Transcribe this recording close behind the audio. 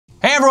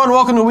everyone,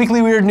 welcome to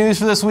Weekly Weird News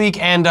for this week,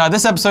 and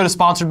this episode is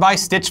sponsored by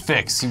Stitch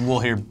Fix. We'll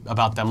hear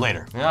about them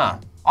later. Yeah.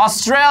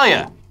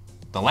 Australia,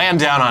 the land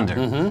down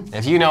under.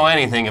 If you know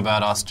anything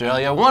about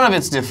Australia, one of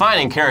its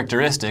defining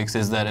characteristics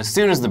is that as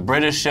soon as the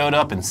British showed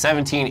up in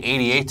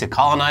 1788 to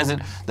colonize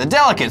it, the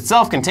delicate,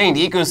 self-contained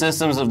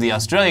ecosystems of the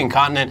Australian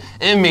continent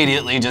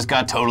immediately just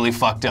got totally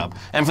fucked up.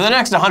 And for the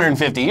next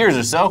 150 years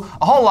or so,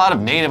 a whole lot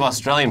of native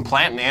Australian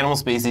plant and animal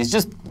species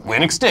just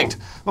went extinct,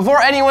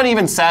 before anyone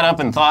even sat up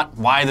and thought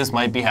why this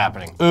might be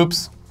happening.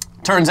 Oops.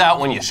 Turns out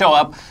when you show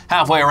up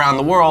halfway around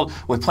the world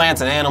with plants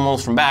and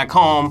animals from back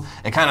home,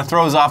 it kind of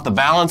throws off the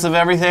balance of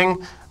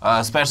everything,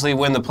 especially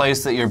when the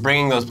place that you're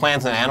bringing those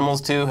plants and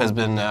animals to has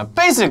been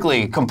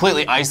basically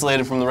completely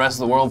isolated from the rest of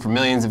the world for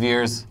millions of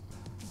years.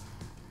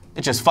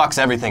 It just fucks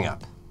everything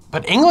up.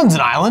 But England's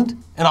an island,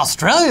 and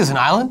Australia's an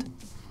island.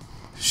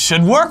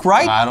 Should work,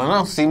 right? I don't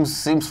know,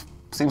 seems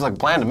like a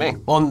plan to me.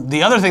 Well,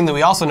 the other thing that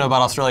we also know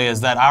about Australia is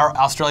that our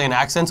Australian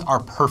accents are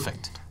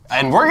perfect.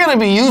 And we're gonna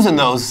be using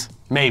those.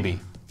 Maybe.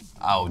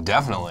 Oh,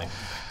 definitely.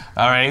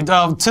 All right,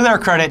 to their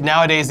credit,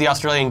 nowadays the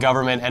Australian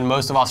government and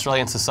most of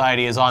Australian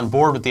society is on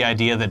board with the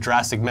idea that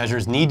drastic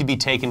measures need to be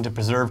taken to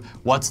preserve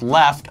what's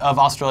left of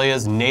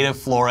Australia's native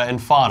flora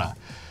and fauna.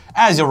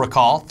 As you'll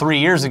recall, 3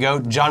 years ago,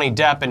 Johnny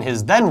Depp and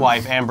his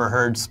then-wife Amber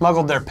Heard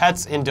smuggled their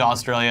pets into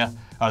Australia,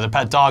 or their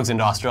pet dogs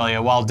into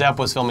Australia, while Depp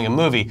was filming a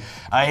movie.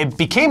 It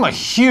became a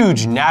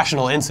huge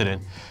national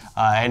incident,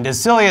 and as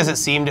silly as it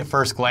seemed at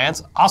first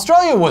glance,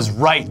 Australia was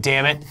right,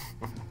 damn it.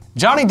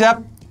 Johnny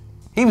Depp,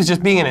 he was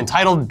just being an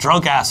entitled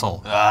drunk asshole.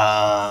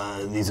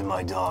 These are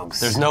my dogs.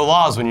 There's no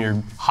laws when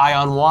you're high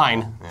on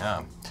wine.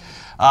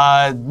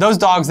 Yeah. Those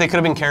dogs, they could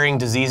have been carrying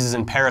diseases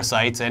and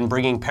parasites, and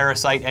bringing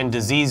parasite and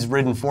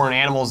disease-ridden foreign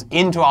animals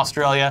into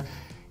Australia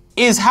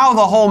is how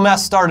the whole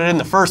mess started in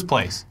the first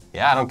place.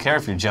 Yeah, I don't care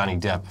if you're Johnny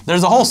Depp.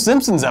 There's a whole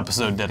Simpsons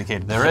episode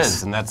dedicated to this. There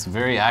is, and that's a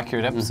very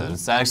accurate episode.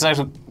 It's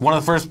actually one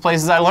of the first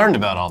places I learned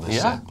about all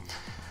this shit.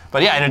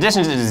 But yeah, in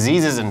addition to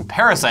diseases and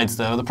parasites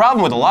though, the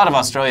problem with a lot of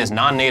Australia's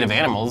non-native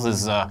animals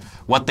is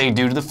what they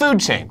do to the food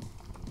chain.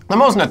 The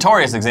most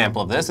notorious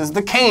example of this is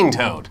the cane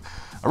toad.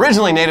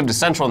 Originally native to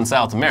Central and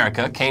South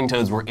America, cane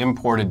toads were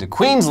imported to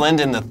Queensland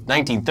in the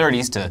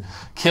 1930s to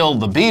kill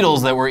the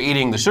beetles that were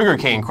eating the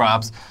sugarcane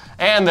crops,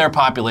 and their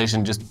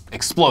population just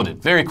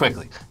exploded very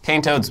quickly.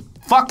 Cane toads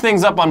fucked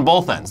things up on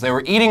both ends. They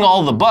were eating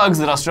all the bugs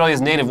that Australia's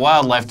native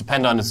wildlife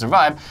depend on to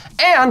survive,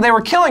 and they were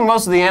killing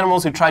most of the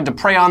animals who tried to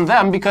prey on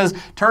them because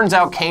turns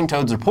out cane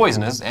toads are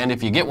poisonous, and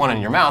if you get one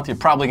in your mouth, you're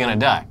probably gonna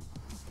die.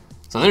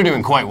 So they're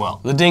doing quite well.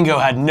 The dingo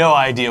had no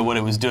idea what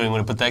it was doing when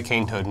it put that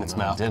cane toad in its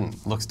mouth. It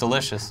didn't. Looks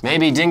delicious.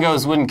 Maybe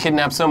dingoes wouldn't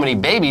kidnap so many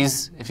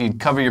babies if you'd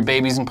cover your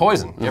babies in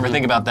poison. You ever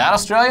think about that,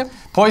 Australia?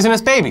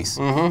 Poisonous babies.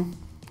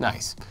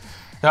 Nice.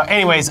 Now,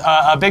 anyways,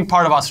 a big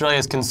part of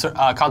Australia's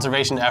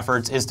conservation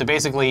efforts is to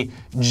basically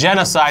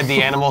genocide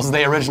the animals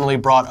they originally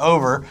brought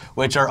over,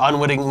 which are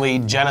unwittingly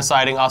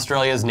genociding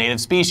Australia's native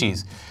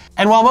species.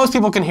 And while most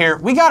people can hear,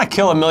 we gotta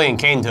kill 1 million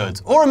cane toads,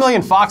 or 1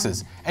 million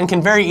foxes, and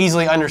can very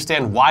easily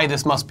understand why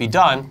this must be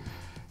done,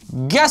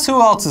 guess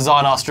who else is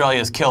on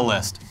Australia's kill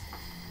list?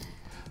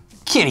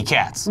 Kitty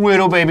cats.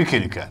 Little baby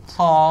kitty cats.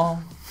 Aww.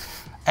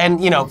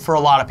 And, you know, for a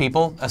lot of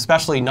people,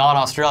 especially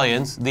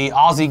non-Australians, the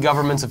Aussie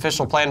government's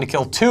official plan to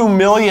kill 2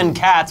 million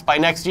cats by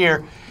next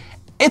year,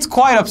 it's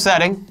quite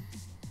upsetting.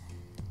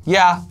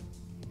 Yeah,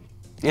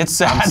 it's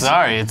sad. I'm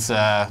sorry,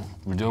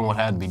 we're doing what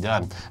had to be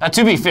done. Now,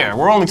 to be fair,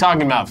 we're only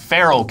talking about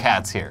feral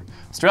cats here.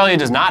 Australia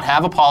does not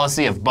have a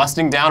policy of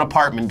busting down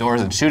apartment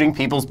doors and shooting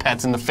people's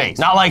pets in the face.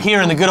 Not like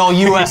here in the good old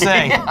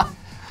USA.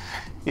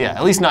 Yeah,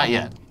 at least not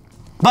yet.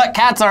 But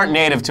cats aren't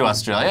native to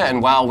Australia,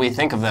 and while we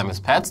think of them as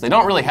pets, they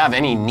don't really have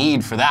any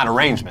need for that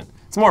arrangement.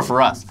 It's more for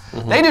us.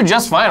 They do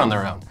just fine on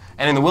their own.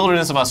 And in the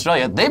wilderness of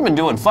Australia, they've been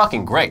doing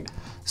fucking great.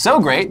 So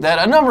great that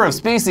a number of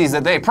species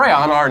that they prey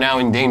on are now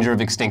in danger of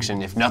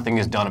extinction if nothing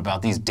is done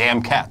about these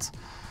damn cats.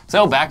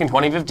 So back in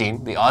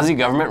 2015, the Aussie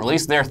government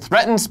released their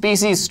Threatened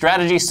Species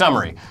Strategy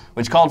Summary,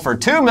 which called for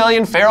 2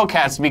 million feral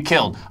cats to be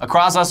killed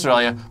across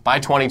Australia by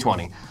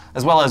 2020,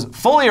 as well as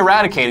fully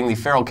eradicating the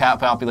feral cat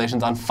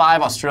populations on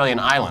 5 Australian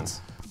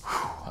islands.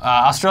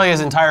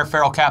 Australia's entire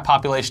feral cat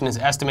population is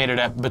estimated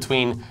at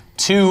between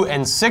 2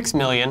 and 6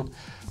 million.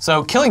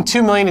 So killing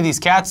 2 million of these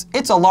cats,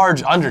 it's a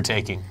large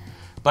undertaking.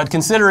 But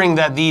considering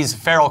that these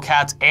feral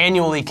cats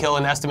annually kill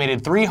an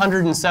estimated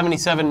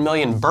 377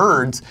 million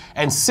birds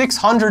and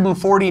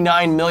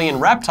 649 million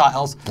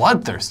reptiles,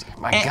 bloodthirsty,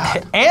 my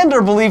God. And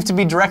are believed to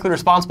be directly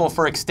responsible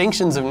for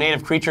extinctions of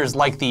native creatures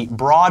like the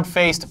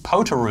broad-faced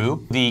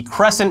potoroo, the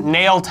crescent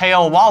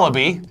nail-tail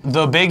wallaby,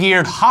 the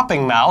big-eared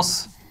hopping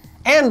mouse,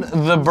 and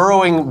the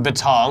burrowing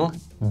betong.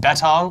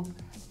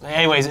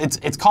 Anyways,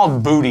 it's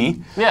called booty.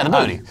 Yeah, the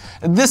booty.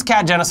 This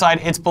cat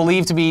genocide, it's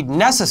believed to be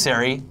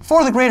necessary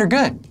for the greater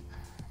good.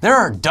 There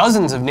are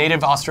dozens of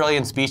native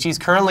Australian species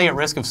currently at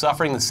risk of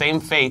suffering the same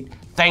fate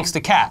thanks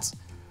to cats.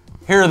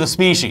 Here are the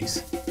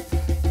species.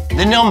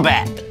 The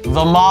numbat,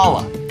 The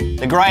mala,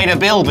 the greater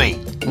bilby,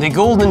 the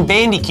golden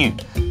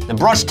bandicoot, the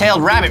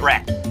brush-tailed rabbit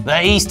rat,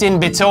 The Eastern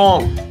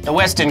Bittern. The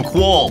Western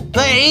Quoll.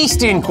 The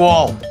Eastern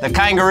Quoll. The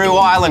Kangaroo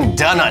Island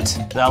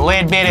Dunnut. The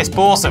Leadbeater's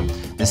Possum.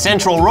 The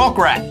Central Rock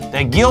Rat.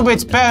 The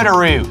Gilbert's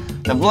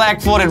Purdaroo. The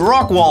Black-footed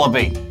Rock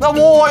Wallaby. The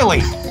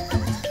Woily.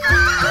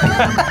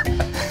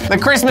 The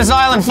Christmas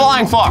Island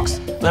Flying Fox.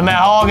 The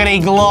Mahogany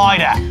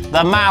Glider.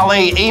 The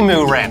Mallee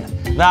Emu Wren.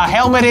 The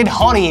Helmeted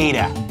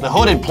Honeyeater. The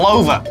Hooded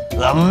Plover.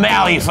 The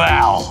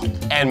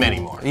Malleefowl. And many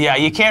more. Yeah,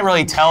 you can't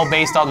really tell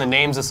based on the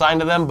names assigned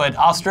to them, but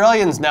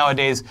Australians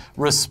nowadays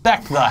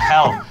respect the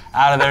hell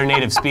out of their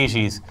native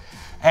species.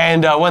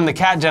 And when the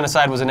cat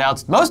genocide was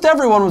announced, most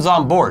everyone was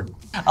on board.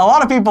 A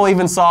lot of people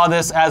even saw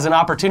this as an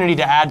opportunity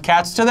to add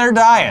cats to their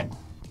diet.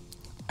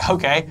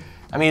 Okay,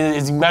 I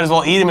mean, you might as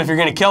well eat them if you're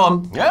gonna kill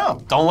them. Yeah.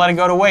 Don't let it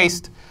go to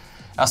waste.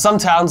 Now, some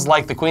towns,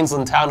 like the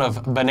Queensland town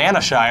of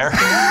Bananashire,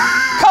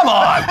 come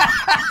on!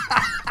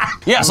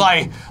 Yes,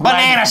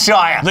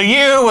 Bananashire! The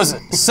year was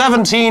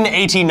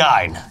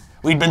 1789.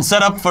 We'd been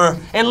set up for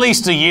at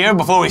least a year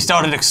before we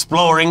started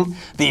exploring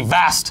the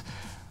vast,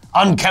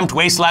 unkempt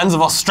wastelands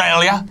of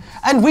Australia,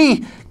 and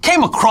we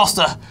came across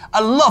a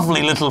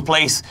lovely little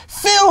place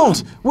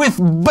filled with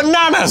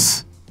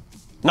bananas.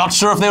 Not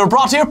sure if they were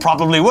brought here,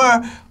 probably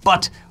were,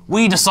 but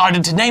we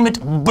decided to name it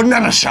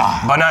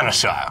Bananashire.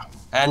 Bananashire.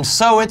 And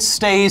so it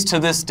stays to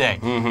this day.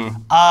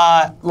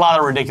 A lot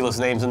of ridiculous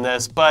names in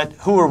this, but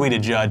who are we to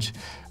judge?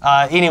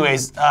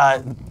 Anyways,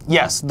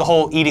 yes, the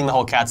whole eating the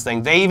whole cats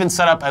thing. They even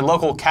set up a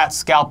local cat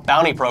scalp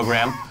bounty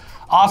program,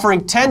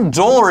 offering 10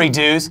 jewelry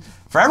dues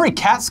for every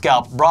cat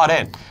scalp brought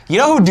in. You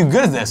know who'd do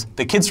good at this?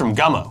 The kids from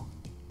Gummo.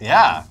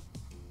 Yeah.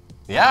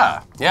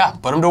 Yeah. Yeah,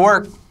 put them to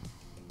work.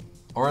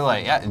 Or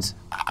like, yeah,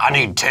 I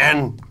need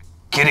 10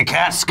 kitty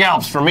cat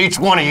scalps from each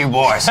one of you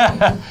boys.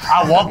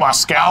 I want my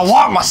scalps. I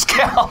want my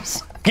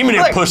scalps. Give me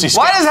that pussy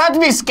scalp. Why does it have to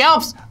be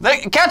scalps?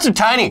 Cats are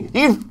tiny.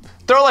 You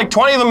throw like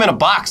 20 of them in a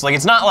box. Like,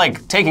 it's not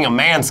like taking a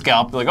man's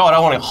scalp. You're like, oh, I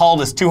don't want to haul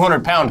this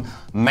 200-pound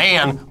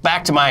man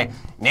back to my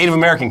Native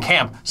American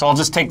camp, so I'll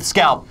just take the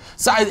scalp.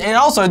 So, and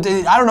also, I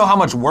don't know how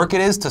much work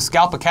it is to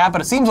scalp a cat,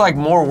 but it seems like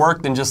more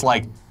work than just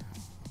like,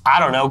 I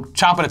don't know,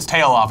 chopping its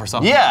tail off or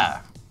something.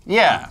 Yeah.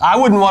 Yeah. I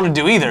wouldn't want to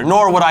do either,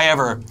 nor would I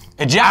ever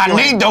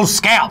ejaculate. I need those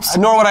scalps.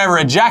 Nor would I ever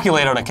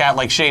ejaculate on a cat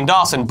like Shane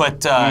Dawson,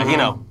 but you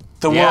know,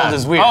 the world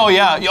is weird. Oh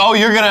yeah. Oh,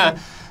 you're gonna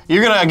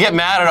get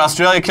mad at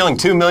Australia killing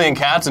 2 million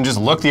cats and just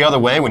look the other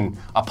way when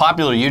a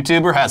popular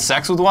YouTuber has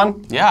sex with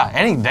one? Yeah,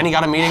 and then he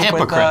got a meeting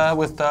Hypocrite.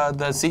 with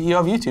the CEO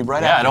of YouTube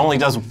right Yeah, after. it only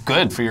does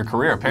good for your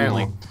career,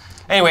 apparently.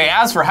 Anyway,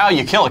 as for how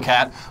you kill a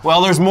cat,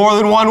 well, there's more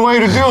than one way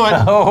to do it.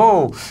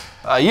 Oh.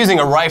 Using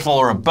a rifle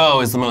or a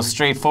bow is the most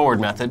straightforward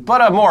method,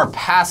 but a more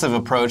passive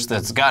approach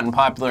that's gotten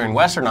popular in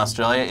Western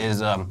Australia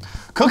is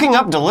cooking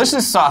up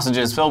delicious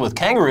sausages filled with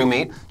kangaroo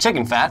meat,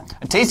 chicken fat,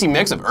 a tasty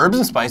mix of herbs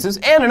and spices,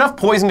 and enough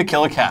poison to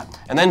kill a cat,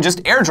 and then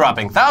just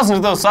airdropping thousands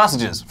of those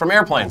sausages from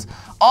airplanes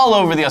all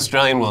over the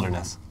Australian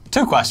wilderness.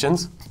 2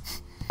 questions.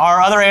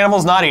 Are other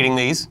animals not eating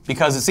these?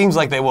 Because it seems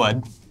like they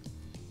would.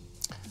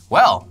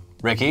 Well,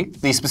 Ricky,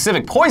 the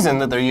specific poison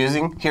that they're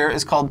using here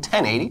is called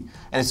 1080,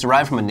 and it's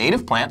derived from a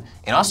native plant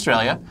in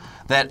Australia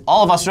that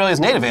all of Australia's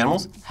native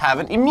animals have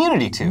an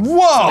immunity to. Whoa!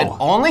 So it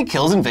only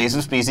kills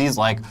invasive species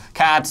like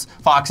cats,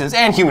 foxes,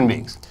 and human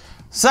beings.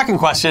 Second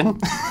question,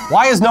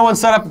 why is no one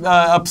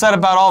upset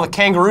about all the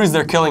kangaroos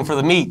they're killing for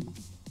the meat?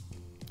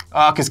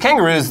 Because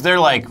kangaroos, they're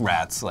like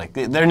rats. Like,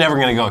 they're never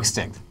going to go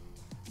extinct.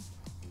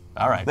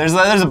 All right. There's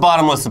a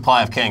bottomless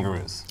supply of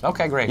kangaroos.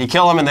 Okay, great. You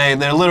kill them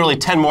and they're literally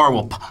 10 more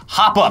will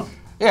hop up.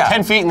 Yeah.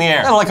 10 feet in the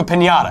air. They're like a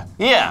piñata.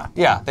 Yeah.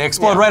 Yeah, they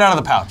explode right out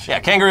of the pouch. Yeah,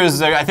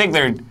 kangaroos, I think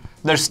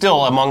they're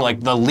still among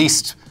like the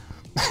least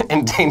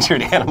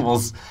endangered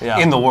animals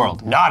in the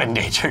world. Not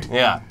endangered.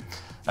 Yeah.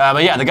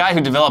 But yeah, the guy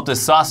who developed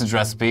this sausage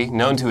recipe,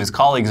 known to his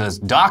colleagues as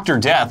Dr.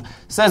 Death,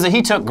 says that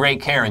he took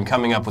great care in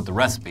coming up with the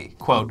recipe.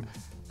 Quote,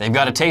 they've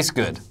got to taste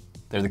good.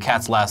 They're the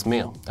cat's last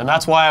meal. And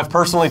that's why I've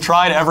personally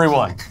tried every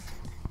one.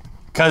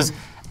 Because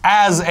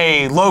as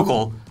a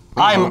local,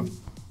 I'm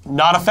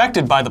not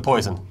affected by the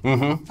poison,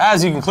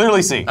 as you can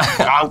clearly see.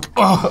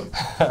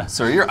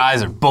 Sir, your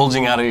eyes are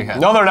bulging out of your head.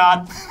 No, they're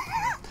not.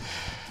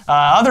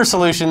 Other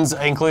solutions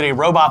include a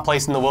robot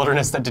placed in the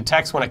wilderness that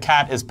detects when a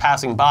cat is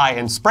passing by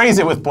and sprays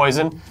it with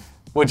poison,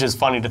 which is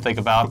funny to think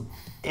about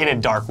in a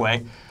dark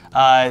way.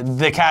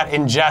 The cat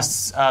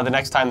ingests the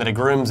next time that it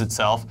grooms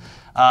itself,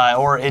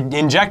 or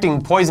injecting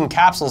poison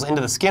capsules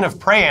into the skin of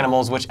prey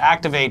animals, which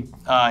activate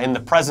in the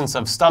presence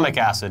of stomach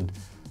acid.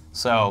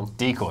 So,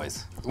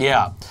 decoys.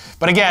 Yeah,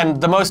 but again,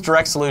 the most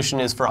direct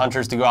solution is for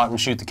hunters to go out and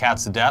shoot the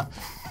cats to death,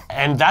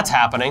 and that's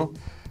happening,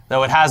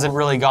 though it hasn't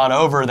really gone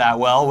over that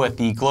well with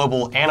the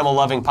global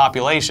animal-loving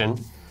population.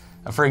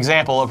 For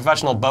example, a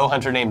professional bow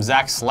hunter named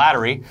Zach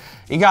Slattery,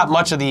 he got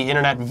much of the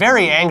internet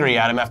very angry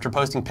at him after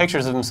posting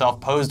pictures of himself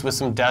posed with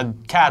some dead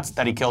cats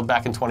that he killed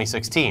back in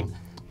 2016.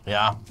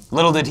 Yeah.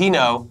 Little did he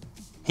know,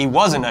 he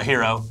wasn't a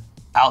hero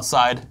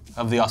outside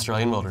of the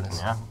Australian wilderness.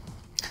 Yeah.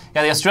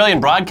 Yeah, the Australian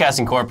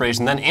Broadcasting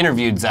Corporation then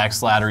interviewed Zach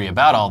Slattery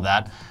about all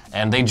that,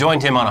 and they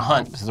joined him on a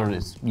hunt to sort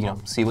of,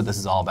 see what this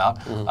is all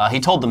about. He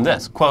told them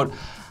this, quote,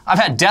 I've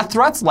had death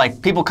threats,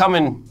 like people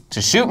coming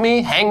to shoot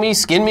me, hang me,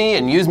 skin me,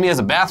 and use me as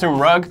a bathroom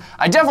rug.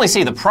 I definitely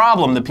see the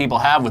problem that people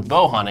have with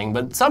bow hunting,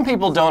 but some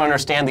people don't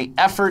understand the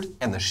effort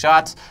and the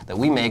shots that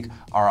we make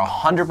are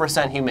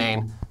 100%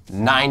 humane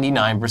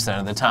 99%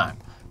 of the time.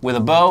 With a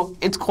bow,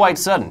 it's quite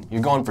sudden.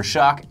 You're going for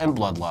shock and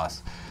blood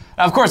loss.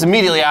 Now, of course,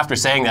 immediately after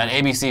saying that,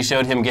 ABC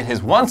showed him get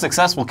his one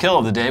successful kill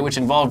of the day, which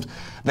involved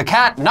the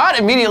cat not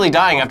immediately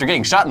dying after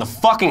getting shot in the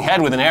fucking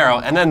head with an arrow,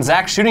 and then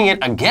Zach shooting it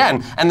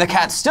again, and the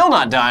cat still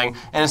not dying,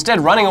 and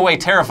instead running away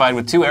terrified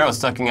with 2 arrows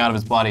sticking out of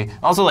his body.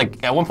 Also,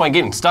 like, at one point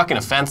getting stuck in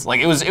a fence. Like,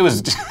 it was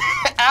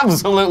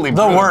absolutely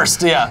brutal. The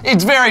worst, yeah.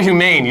 It's very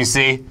humane, you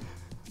see.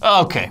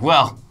 Okay,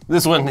 well,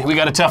 this one, we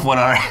got a tough one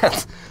on our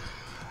hands.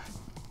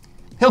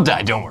 He'll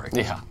die, don't worry.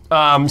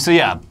 Yeah. So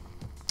yeah,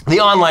 the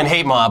online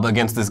hate mob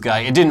against this guy,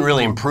 it didn't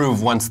really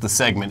improve once the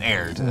segment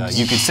aired.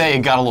 You could say it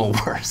got a little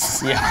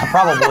worse. Yeah,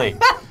 probably.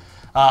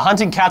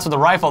 Hunting cats with a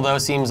rifle, though,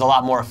 seems a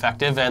lot more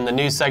effective, and the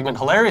news segment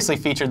hilariously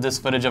featured this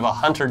footage of a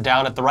hunter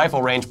down at the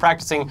rifle range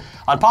practicing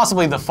on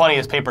possibly the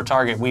funniest paper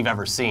target we've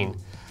ever seen.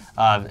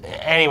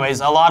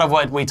 Anyways, a lot of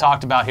what we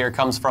talked about here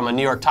comes from a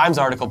New York Times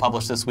article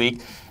published this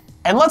week,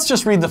 and let's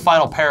just read the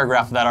final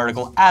paragraph of that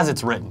article as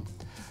it's written.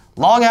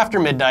 Long after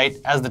midnight,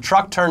 as the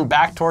truck turned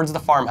back towards the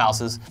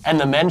farmhouses and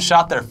the men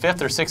shot their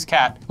 5th or 6th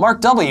cat,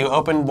 Mark W.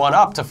 opened one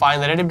up to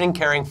find that it had been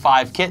carrying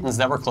 5 kittens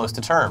that were close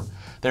to term.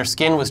 Their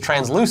skin was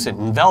translucent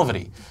and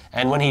velvety,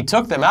 and when he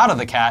took them out of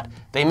the cat,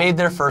 they made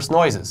their first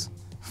noises.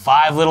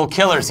 5 little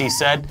killers, he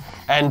said,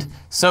 and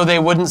so they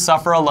wouldn't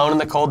suffer alone in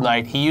the cold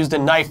night, he used a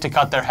knife to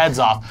cut their heads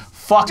off.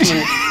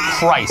 Fucking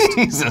Christ.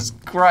 Jesus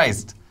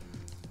Christ.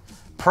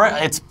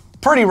 It's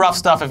pretty rough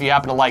stuff if you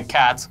happen to like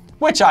cats,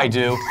 which I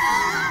do.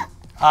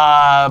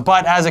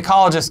 But as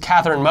ecologist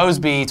Catherine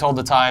Mosby told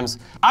the Times,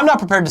 I'm not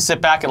prepared to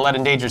sit back and let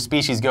endangered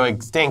species go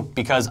extinct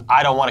because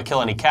I don't want to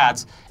kill any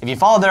cats. If you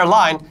follow their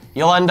line,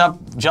 you'll end up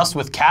just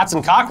with cats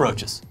and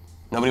cockroaches.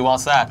 Nobody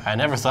wants that. I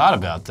never thought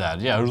about that.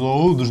 Yeah,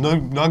 there's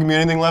not gonna be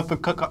anything left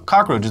but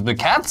cockroaches, but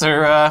cats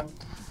are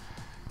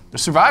they're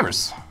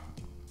survivors.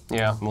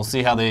 Yeah. And we'll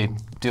see how they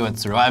do at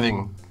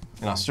surviving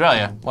in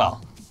Australia.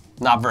 Well,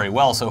 not very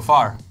well so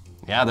far.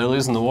 Yeah, they're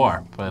losing the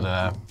war,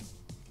 but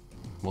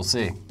we'll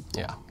see.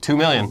 Yeah. 2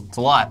 million, it's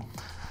a lot.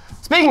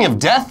 Speaking of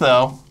death,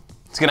 though,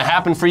 it's gonna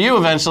happen for you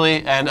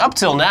eventually, and up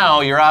till now,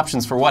 your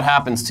options for what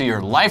happens to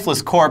your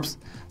lifeless corpse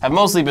have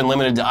mostly been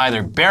limited to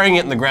either burying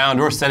it in the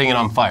ground or setting it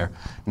on fire,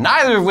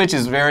 neither of which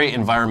is very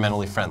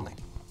environmentally friendly.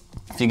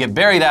 If you get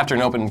buried after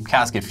an open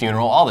casket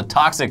funeral, all the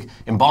toxic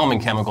embalming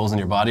chemicals in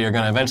your body are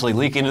gonna eventually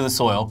leak into the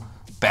soil,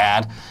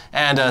 bad,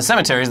 and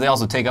cemeteries, they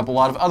also take up a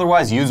lot of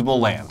otherwise usable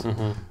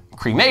land.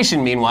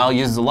 Cremation, meanwhile,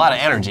 uses a lot of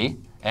energy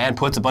and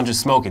puts a bunch of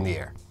smoke in the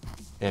air.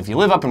 If you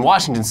live up in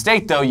Washington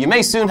State, though, you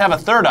may soon have a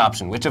third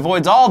option, which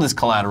avoids all this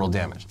collateral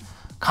damage.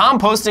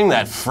 Composting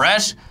that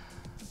fresh,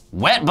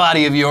 wet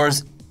body of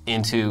yours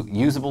into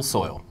usable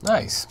soil.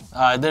 Nice.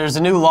 There's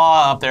a new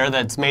law up there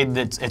that's made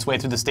its way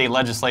through the state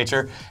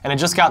legislature, and it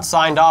just got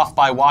signed off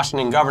by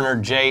Washington Governor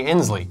Jay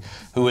Inslee,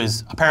 who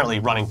is apparently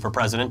running for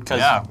president,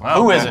 because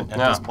who isn't at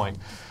this point?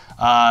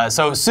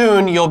 So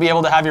soon you'll be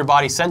able to have your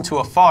body sent to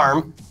a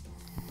farm,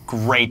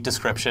 great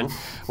description,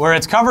 where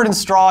it's covered in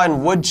straw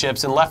and wood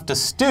chips and left to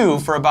stew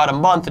for about a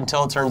month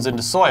until it turns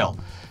into soil.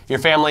 Your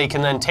family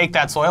can then take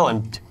that soil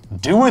and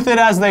do with it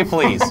as they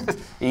please.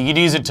 You could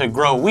use it to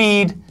grow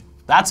weed.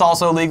 That's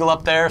also legal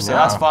up there, so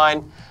that's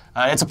fine.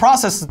 It's a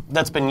process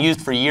that's been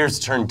used for years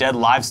to turn dead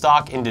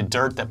livestock into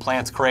dirt that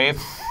plants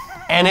crave,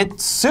 and it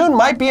soon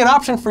might be an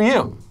option for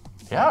you.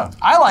 Yeah.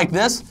 I like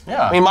this.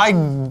 Yeah. I mean, my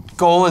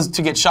goal is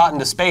to get shot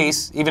into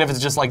space, even if it's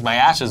just like my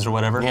ashes or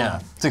whatever. Yeah.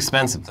 It's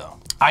expensive, though.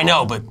 I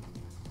know, but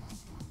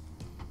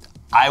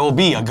I will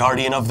be a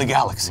guardian of the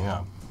galaxy.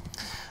 Yeah.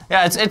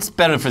 Yeah, it's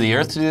better for the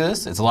Earth to do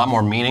this. It's a lot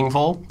more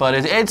meaningful, but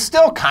it's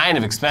still kind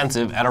of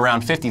expensive at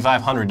around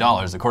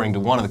 $5,500, according to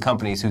one of the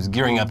companies who's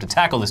gearing up to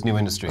tackle this new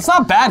industry. It's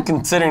not bad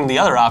considering the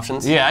other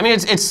options. Yeah, I mean,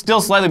 it's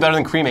still slightly better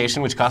than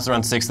cremation, which costs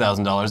around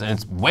 $6,000, and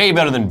it's way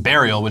better than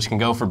burial, which can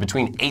go for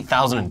between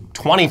 $8,000 and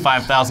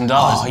 $25,000.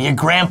 Oh, your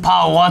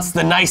grandpa wants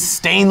the nice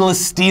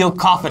stainless steel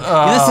coffin.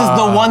 This is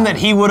the one that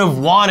he would have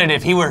wanted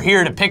if he were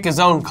here to pick his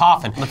own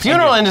coffin. The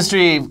funeral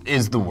industry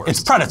is the worst.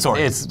 It's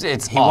predatory. It's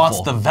He awful.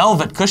 wants the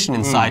velvet cushion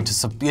inside.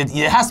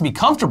 It has to be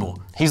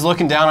comfortable. He's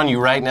looking down on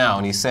you right now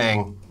and he's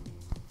saying,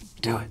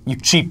 do it. You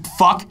cheap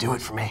fuck. Do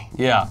it for me.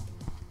 Yeah.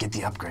 Get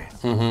the upgrade.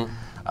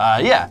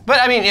 Yeah, but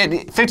I mean,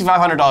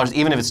 $5,500,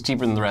 even if it's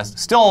cheaper than the rest,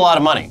 still a lot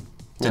of money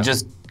to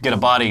just get a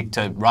body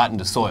to rot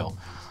into soil.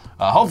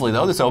 Hopefully,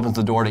 though, this opens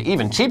the door to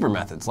even cheaper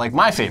methods, like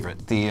my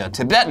favorite, the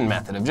Tibetan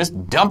method of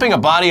just dumping a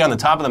body on the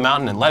top of the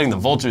mountain and letting the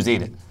vultures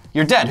eat it.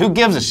 You're dead. Who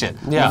gives a shit?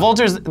 Yeah. The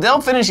vultures, they'll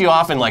finish you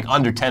off in like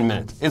under 10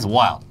 minutes. It's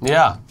wild.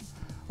 Yeah.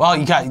 Well,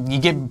 you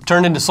get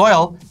turned into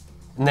soil,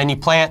 and then you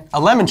plant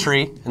a lemon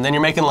tree, and then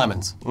you're making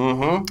lemons. Or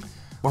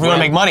if you want to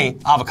make money,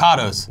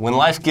 avocados. When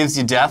life gives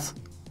you death,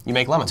 you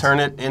make lemons. Turn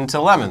it into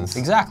lemons.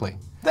 Exactly.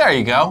 There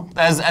you go.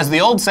 As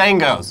the old saying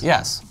goes.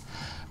 Yes.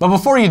 But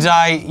before you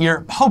die,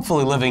 you're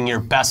hopefully living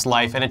your best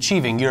life and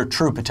achieving your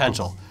true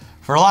potential.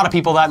 For a lot of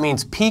people, that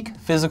means peak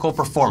physical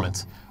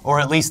performance, or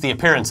at least the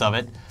appearance of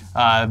it.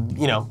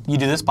 You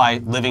do this by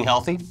living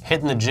healthy,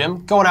 hitting the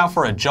gym, going out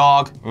for a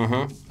jog,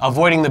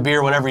 avoiding the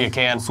beer whenever you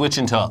can.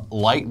 Switching to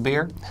light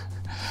beer.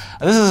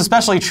 This is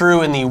especially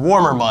true in the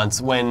warmer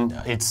months when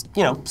it's,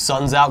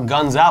 sun's out,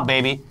 guns out,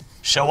 baby.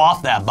 Show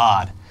off that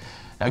bod.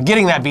 Now,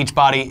 getting that beach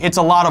body, it's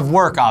a lot of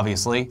work,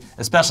 obviously,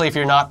 especially if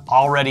you're not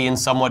already in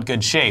somewhat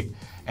good shape.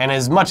 And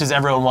as much as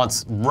everyone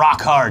wants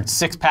rock hard,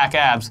 six-pack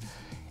abs,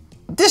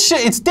 this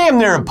shit, it's damn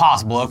near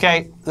impossible,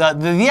 okay?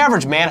 The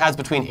average man has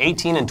between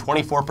 18 and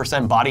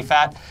 24% body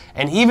fat,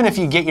 and even if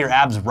you get your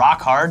abs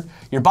rock hard,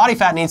 your body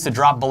fat needs to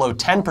drop below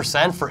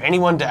 10% for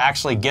anyone to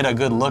actually get a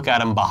good look at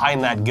them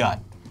behind that gut.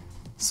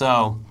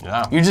 So,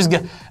 yeah. you just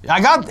get, I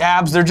got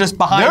abs, they're just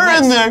behind They're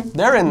this. in there.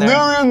 They're in there.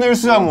 They're in there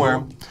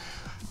somewhere.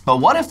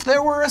 But what if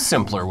there were a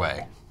simpler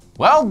way?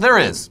 Well, there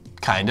is,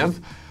 kind of.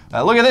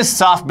 Look at this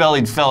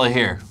soft-bellied fella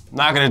here.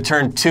 Not gonna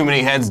turn too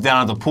many heads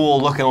down at the pool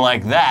looking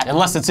like that.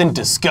 Unless it's in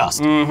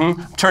disgust.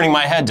 Turning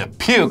my head to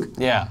puke.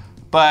 Yeah.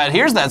 But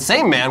here's that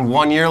same man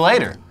 1 year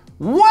later.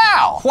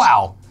 Wow!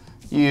 Wow.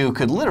 You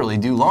could literally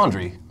do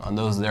laundry on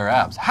those there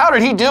abs. How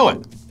did he do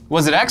it?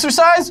 Was it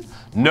exercise?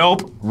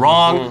 Nope,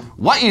 wrong.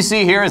 What you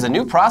see here is a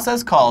new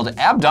process called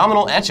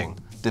abdominal etching,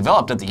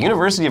 developed at the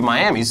University of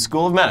Miami's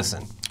School of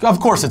Medicine. Of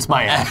course it's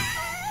Miami.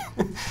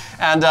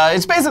 And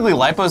it's basically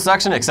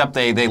liposuction, except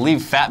they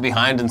leave fat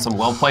behind in some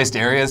well-placed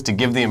areas to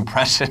give the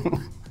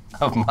impression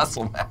of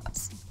muscle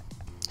mass.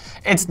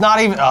 It's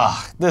not even,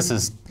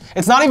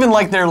 it's not even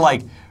like they're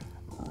like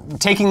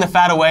taking the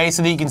fat away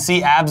so that you can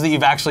see abs that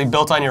you've actually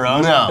built on your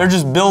own. No. They're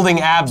just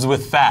building abs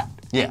with fat.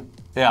 Yeah.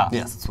 Yeah.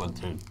 Yes, that's what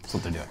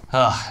they're doing.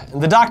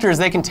 The doctors,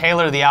 they can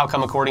tailor the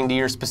outcome according to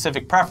your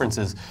specific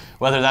preferences,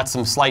 whether that's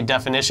some slight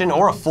definition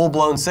or a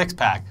full-blown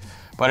six-pack.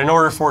 But in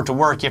order for it to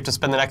work, you have to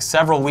spend the next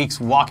several weeks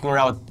walking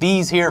around with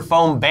these here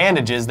foam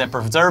bandages that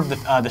preserve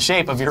the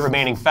shape of your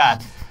remaining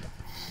fat.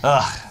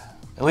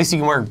 At least you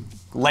can wear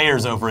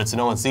layers over it so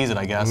no one sees it,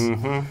 I guess.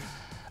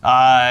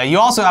 You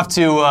also have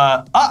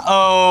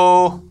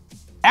to,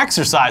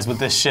 exercise with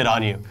this shit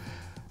on you.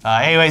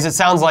 Anyways, it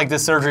sounds like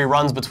this surgery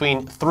runs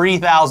between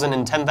 $3,000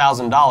 and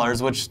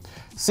 $10,000, which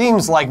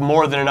seems like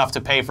more than enough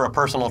to pay for a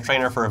personal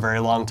trainer for a very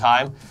long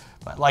time.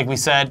 But like we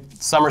said,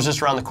 summer's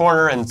just around the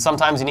corner, and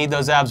sometimes you need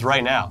those abs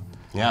right now.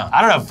 Yeah.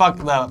 I don't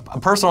know, a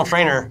personal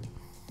trainer,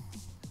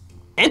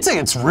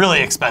 it's really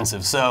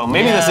expensive, so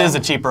maybe this is a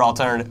cheaper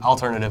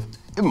alternative.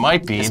 It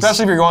might be.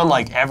 Especially if you're going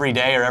like every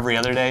day or every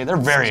other day, they're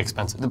very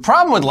expensive. The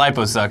problem with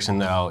liposuction,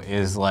 though,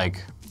 is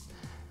like,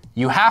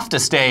 you have to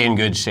stay in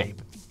good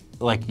shape.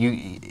 Like,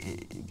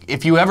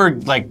 if you ever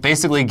like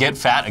basically get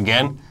fat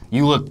again,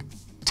 you look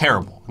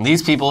terrible. And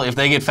these people, if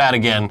they get fat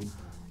again,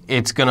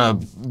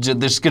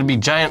 there's gonna be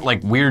giant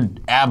like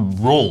weird ab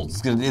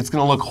rolls. It's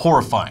gonna look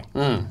horrifying.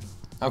 Okay.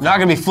 Not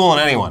gonna be fooling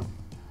anyone.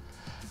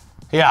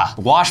 Yeah.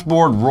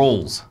 Washboard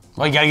rolls.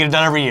 Well, you gotta get it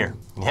done every year.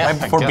 Yeah,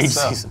 right before beach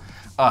so. season.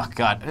 Oh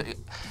God.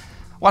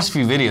 Watch a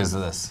few videos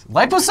of this.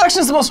 Liposuction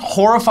is the most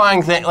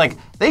horrifying thing. Like,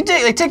 they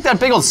take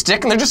that big old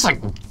stick and they're just like,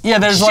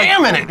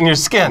 jamming it in your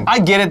skin. I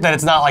get it that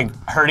it's not like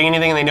hurting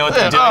anything and they know what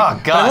they're doing. Oh,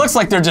 God. But it looks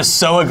like they're just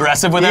so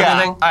aggressive with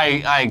everything.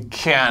 I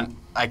can't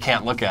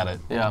look at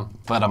it. Yeah.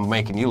 But I'm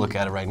making you look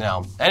at it right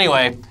now.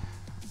 Anyway,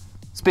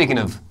 speaking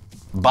of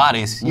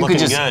bodies, you could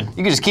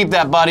just keep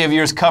that body of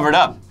yours covered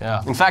up.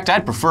 Yeah. In fact,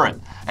 I'd prefer it.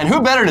 And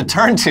who better to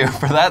turn to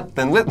for that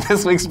than with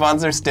this week's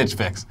sponsor, Stitch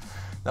Fix.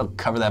 They'll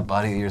cover that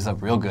body of yours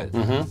up real good.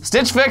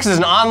 Stitch Fix is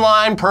an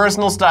online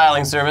personal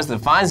styling service that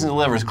finds and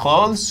delivers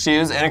clothes,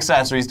 shoes, and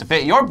accessories to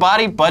fit your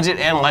body, budget,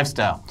 and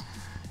lifestyle.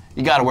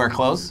 You gotta wear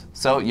clothes,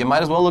 so you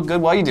might as well look good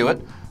while you do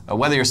it.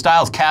 Whether your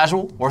style's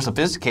casual or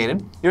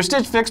sophisticated, your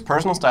Stitch Fix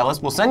personal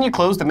stylist will send you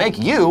clothes to make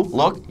you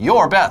look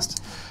your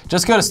best.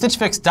 Just go to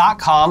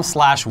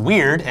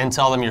stitchfix.com/weird and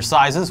tell them your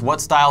sizes,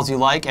 what styles you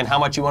like, and how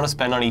much you want to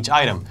spend on each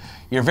item.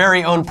 Your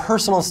very own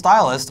personal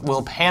stylist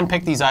will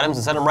handpick these items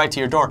and send them right to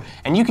your door.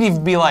 And you can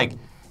even be like,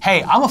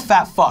 hey, I'm a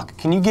fat fuck.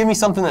 Can you give me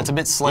something that's a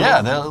bit slimmer?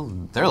 Yeah,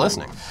 they're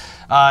listening.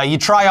 You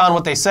try on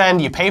what they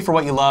send, you pay for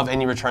what you love,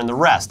 and you return the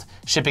rest.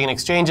 Shipping and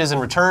exchanges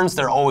and returns,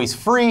 they're always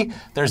free.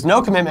 There's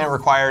no commitment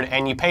required,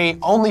 and you pay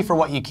only for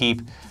what you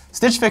keep.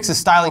 Stitch Fix's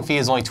styling fee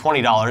is only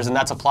 $20, and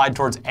that's applied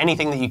towards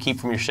anything that you keep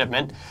from your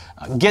shipment.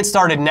 Get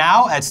started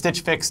now at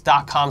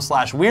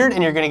stitchfix.com/weird,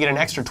 and you're going to get an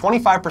extra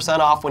 25%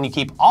 off when you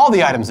keep all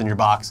the items in your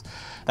box.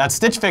 That's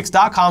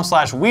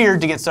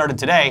stitchfix.com/weird to get started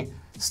today.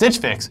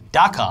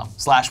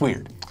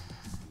 stitchfix.com/weird.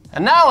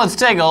 And now let's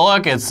take a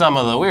look at some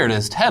of the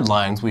weirdest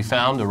headlines we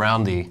found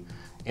around the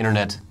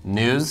internet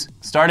news,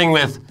 starting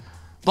with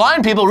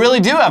blind people really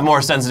do have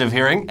more sensitive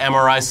hearing,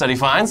 MRI study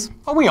finds.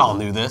 Well, we all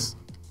knew this.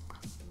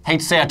 Hate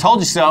to say I told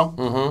you so.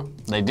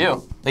 They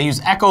do. They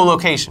use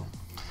echolocation.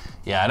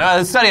 Yeah, no,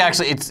 the study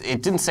actually,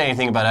 it didn't say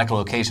anything about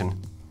echolocation.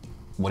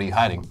 What are you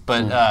hiding?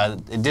 But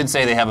it did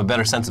say they have a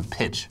better sense of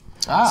pitch.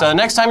 Ah. So the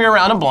next time you're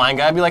around a blind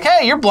guy, be like,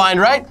 hey, you're blind,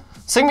 right?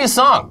 Sing me a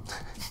song.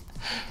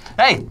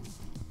 Hey.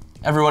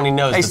 Everyone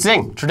knows Hey,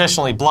 sing.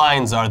 Traditionally,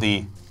 blinds are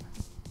the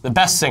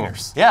best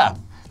singers. Yeah.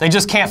 They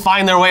just can't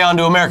find their way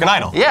onto American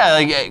Idol.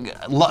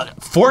 Yeah,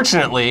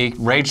 fortunately,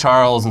 Ray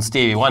Charles and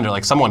Stevie Wonder,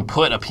 like someone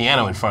put a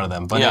piano in front of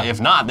them. But if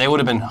not, they would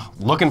have been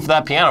looking for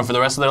that piano for the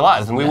rest of their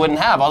lives, and we wouldn't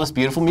have all this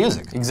beautiful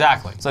music.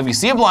 Exactly. So if you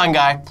see a blind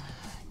guy,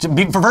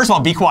 first of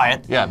all, be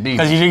quiet. Yeah,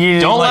 because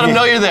don't let them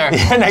know you're there.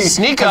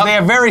 Sneak up. They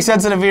have very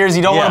sensitive ears.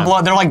 You don't want to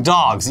blow. They're like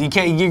dogs.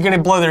 You're gonna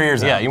blow their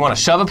ears out. Yeah, you want to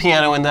shove a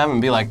piano in them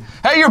and be like,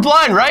 "Hey, you're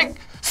blind, right?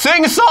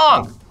 Sing a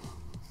song."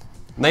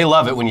 They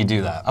love it when you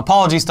do that.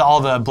 Apologies to all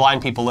the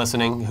blind people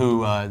listening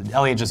who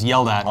Elliot just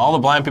yelled at. All the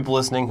blind people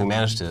listening who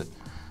managed to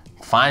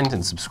find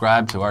and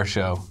subscribe to our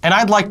show. And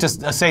I'd like to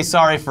say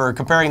sorry for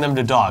comparing them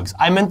to dogs.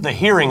 I meant the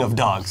hearing of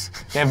dogs.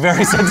 They have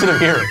very sensitive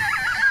hearing.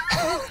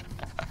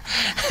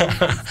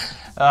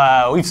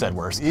 We've said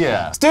worse.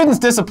 Yeah. Students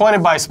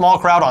disappointed by small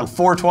crowd on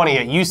 420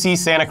 at UC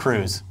Santa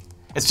Cruz.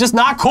 It's just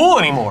not cool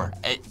anymore.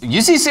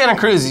 UC Santa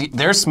Cruz,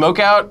 their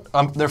smokeout,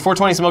 their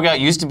 420 smokeout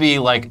used to be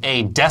like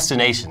a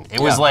destination. It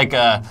was like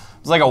a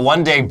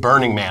one-day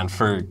Burning Man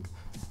for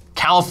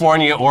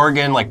California,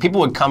 Oregon. Like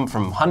people would come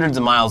from hundreds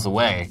of miles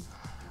away,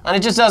 and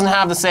it just doesn't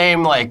have the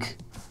same like.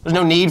 There's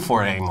no need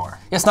for it anymore.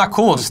 It's not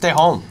cool. Just stay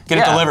home. Get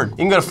it delivered. You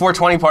can go to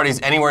 420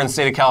 parties anywhere in the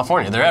state of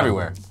California. They're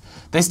everywhere.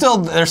 There's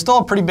still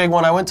a pretty big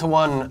one. I went to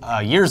one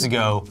years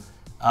ago.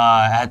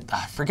 I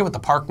forget what the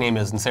park name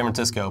is in San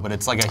Francisco, but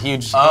it's like a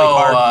huge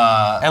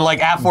park. And like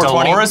at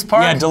 420, Dolores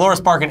Park? Yeah,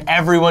 Dolores Park, and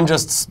everyone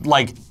just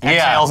like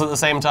exhales at the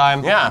same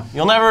time. Yeah,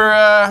 you'll never.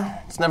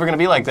 It's never gonna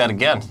be like that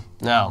again.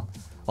 No.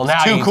 Well, now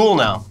it's too cool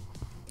now.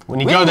 When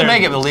you we go need there, to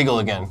make it illegal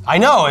again. I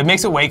know, it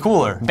makes it way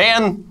cooler.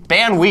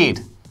 Ban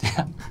weed.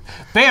 Yeah.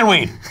 Ban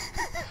weed.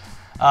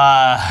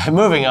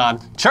 Moving on.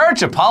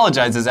 Church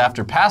apologizes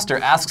after pastor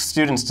asks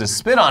students to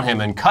spit on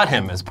him and cut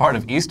him as part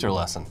of Easter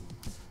lesson.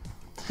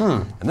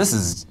 And this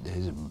is,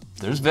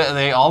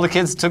 all the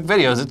kids took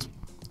videos. It's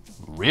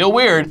real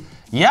weird.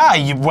 Yeah,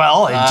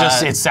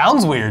 it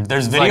sounds weird.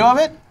 There's video of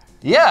it?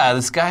 Yeah,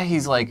 this guy,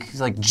 he's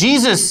like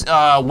Jesus,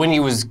 when he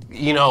was,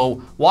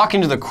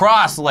 walking to the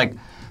cross, like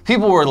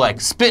people were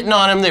like spitting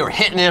on him, they were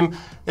hitting him,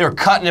 they were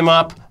cutting him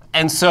up.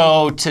 And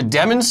so to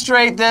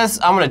demonstrate this,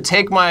 I'm gonna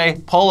take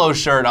my polo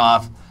shirt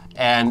off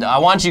and I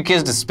want you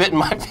kids to spit in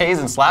my face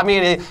and slap me.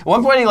 And at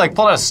one point he like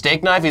pulled out a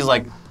steak knife, he's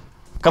like,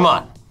 come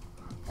on,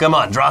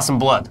 draw some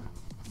blood.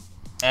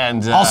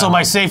 And also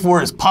my safe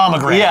word is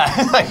pomegranate.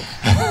 Yeah, like,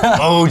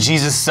 oh,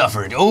 Jesus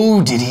suffered.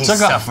 Oh, did he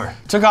suffer?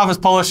 Took off his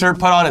polo shirt,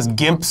 put on his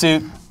gimp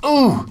suit.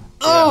 Ooh.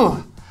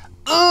 No,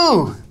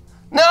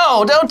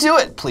 don't do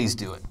it. Please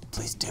do it.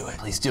 Please do it.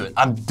 Please do it.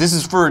 I'm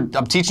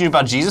teaching you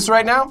about Jesus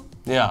right now.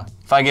 Yeah.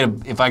 If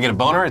I get a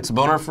boner, it's a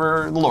boner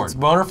for the Lord. It's a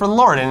boner for the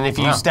Lord, and if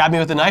you stab me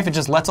with a knife, it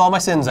just lets all my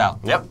sins out.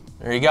 Yep.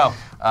 There you go.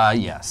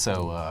 Yeah.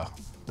 So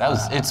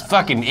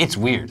it's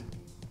weird.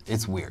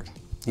 It's weird.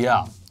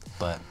 Yeah.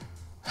 But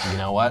you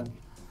know what?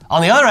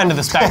 On the other end of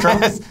the spectrum,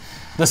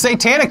 the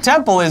Satanic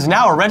Temple is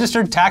now a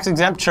registered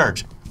tax-exempt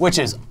church, which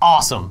is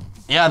awesome.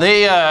 Yeah,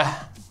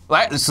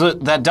 so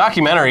that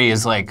documentary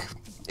is like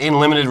in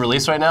limited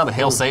release right now, the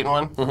Hail Satan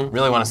one.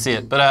 Really want to see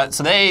it. But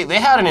so they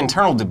had an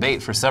internal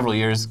debate for several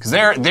years because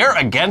they're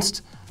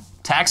against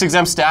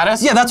tax-exempt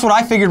status. Yeah, that's what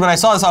I figured when I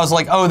saw this. I was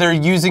like, oh, they're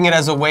using it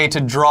as a way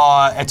to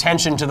draw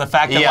attention to the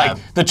fact that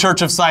like the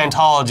Church of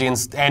Scientology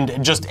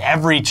and just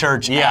every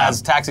church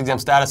has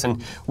tax-exempt status,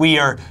 and we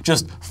are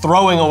just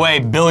throwing away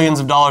billions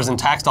of dollars in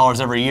tax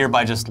dollars every year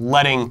by just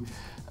letting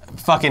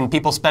fucking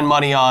people spend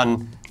money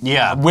on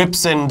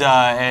whips and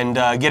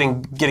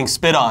getting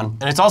spit on.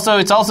 And it's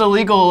also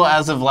legal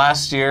as of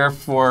last year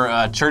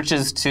for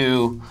churches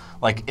to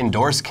like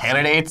endorse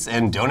candidates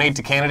and donate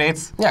to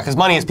candidates. Yeah, because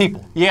money is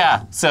people.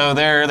 Yeah, so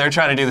they're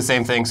trying to do the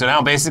same thing. So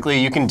now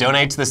basically you can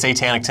donate to the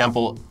Satanic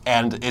Temple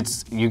and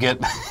you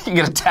get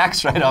a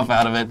tax write-off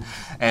out of it,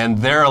 and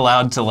they're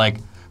allowed to like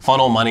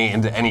funnel money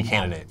into any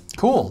candidate.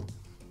 Cool.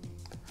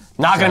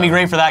 Not going to be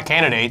great for that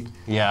candidate.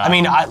 Yeah. I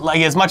mean,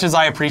 like as much as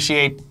I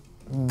appreciate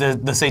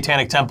the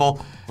Satanic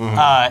Temple,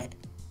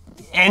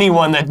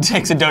 anyone that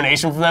takes a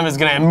donation from them is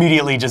going to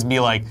immediately just be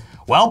like,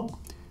 well,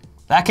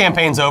 that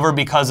campaign's over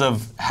because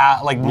of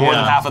more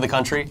than half of the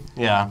country.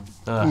 Yeah,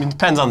 I mean, it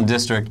depends on the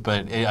district,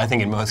 but I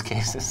think in most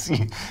cases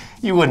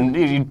you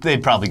wouldn't.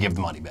 They'd probably give the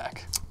money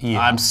back.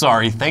 Yeah. I'm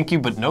sorry, thank you,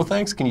 but no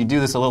thanks. Can you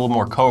do this a little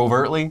more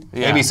covertly?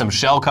 Yeah. Maybe some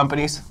shell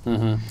companies.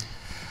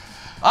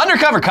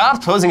 Undercover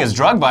cops posing as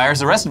drug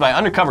buyers arrested by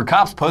undercover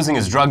cops posing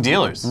as drug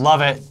dealers.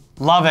 Love it.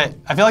 Love it.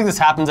 I feel like this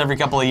happens every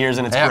couple of years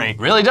and it's great. It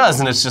really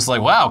does, and it's just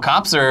like, wow,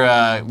 cops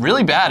are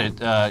really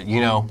bad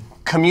at,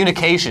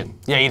 communication.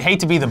 Yeah, you'd hate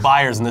to be the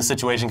buyers in this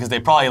situation because they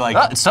probably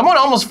like... someone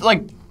almost,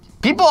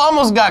 people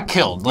almost got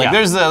killed. Like,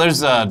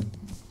 there's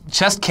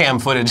chest cam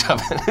footage of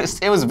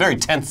it. It was a very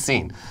tense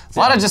scene. A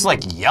lot of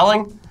just,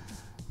 yelling.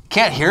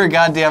 Can't hear a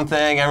goddamn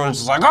thing. Everyone's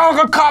just like,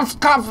 oh, cops.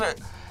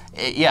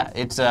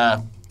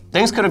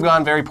 Things could have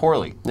gone very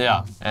poorly.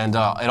 Yeah. And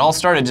it all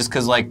started just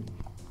because,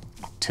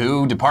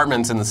 two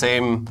departments in the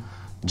same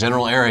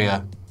general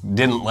area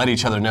didn't let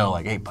each other know,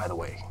 hey, by the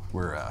way,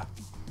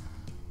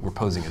 we're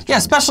posing as... Yeah,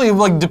 especially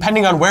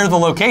depending on where the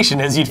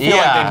location is, you'd feel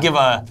like they'd give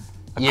a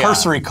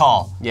cursory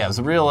call. Yeah, it was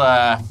a real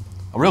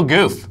A real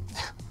goof.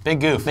 Big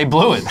goof. They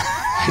blew it.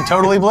 They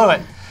totally blew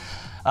it.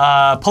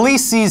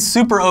 Police seize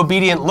super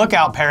obedient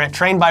lookout parrot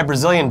trained by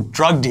Brazilian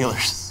drug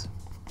dealers.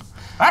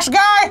 That's the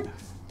guy!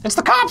 It's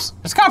the cops.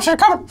 It's the cops are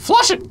coming.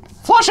 Flush it.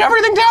 Flush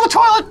everything down the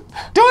toilet.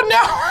 Do it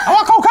now. I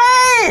want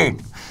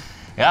cocaine!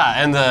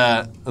 Yeah, and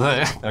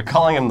they're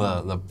calling him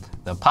the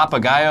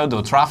papagayo do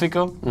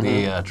tráfico,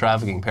 the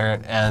trafficking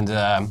parrot, and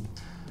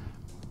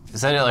he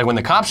said like when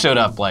the cops showed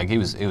up, like he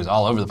was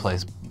all over the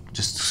place,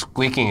 just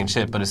squeaking and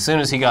shit. But as soon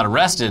as he got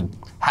arrested,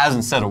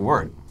 hasn't said a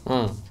word.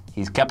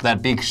 He's kept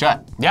that beak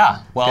shut.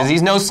 Yeah, well, because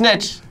he's no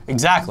snitch.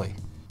 Exactly.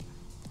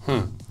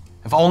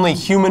 If only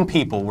human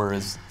people were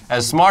as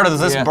smart as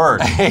this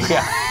bird.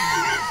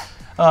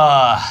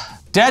 Yeah.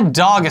 Dead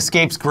dog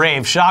escapes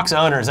grave, shocks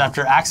owners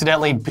after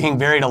accidentally being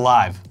buried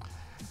alive.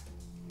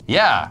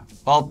 Yeah.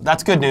 Well,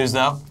 that's good news,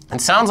 though. It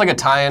sounds like a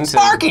tie-in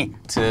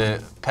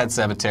to Pet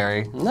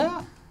Sematary.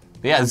 Yeah.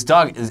 But yeah, this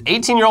dog is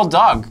 18-year-old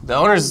dog. The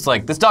owner's just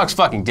like, this dog's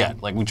fucking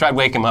dead. Like, we tried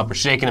waking him up, we're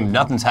shaking him,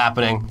 nothing's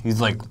happening. He's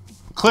like,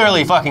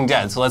 clearly fucking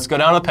dead. So let's go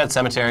down to the pet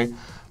cemetery,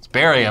 let's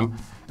bury him.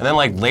 And then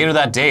like later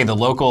that day, the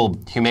local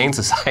Humane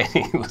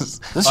Society was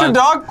This your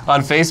dog?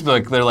 On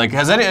Facebook. They're like,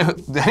 does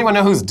anyone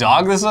know whose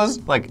dog this is?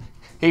 Like,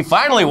 he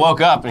finally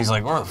woke up and he's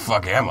like, where the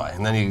fuck am I?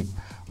 And then he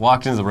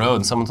walked into the road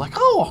and someone's like,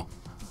 oh,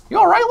 you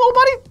all right, little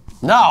buddy?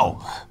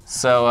 No.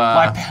 So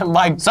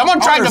my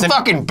someone tried to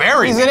fucking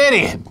bury me. He's an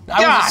idiot.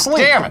 I God was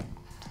asleep. damn it.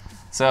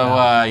 So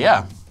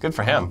yeah, good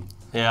for him.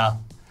 Yeah.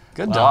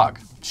 Good dog.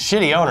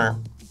 Shitty owner.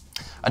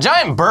 A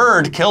giant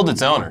bird killed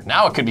its owner.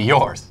 Now it could be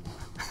yours.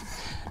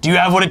 Do you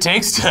have what it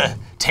takes to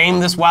tame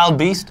this wild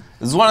beast?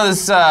 This is one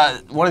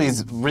of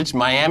these rich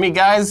Miami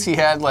guys. He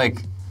had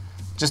like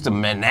just a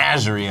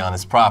menagerie on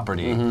his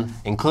property,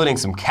 including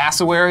some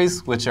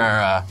cassowaries, which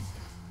are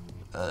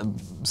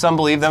some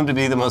believe them to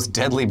be the most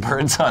deadly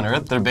birds on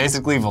Earth. They're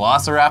basically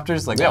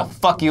velociraptors. Like they'll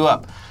fuck you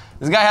up.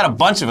 This guy had a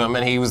bunch of them,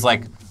 and he was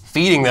like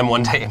feeding them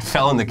one day and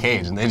fell in the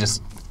cage, and they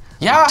just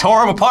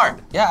tore him apart.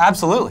 Yeah,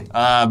 absolutely.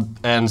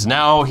 And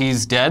now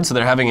he's dead, so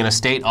they're having an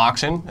estate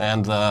auction,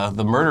 and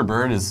the murder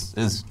bird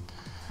is.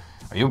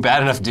 Are you a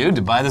bad enough dude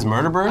to buy this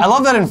murder bird? I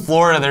love that in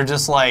Florida they're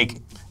just like.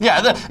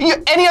 Yeah,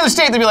 any other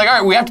state they'd be like, all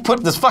right, we have to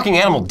put this fucking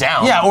animal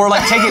down. Yeah, or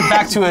like take it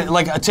back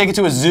to take it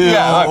to a zoo or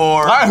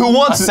all right, who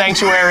wants a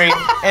sanctuary.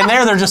 And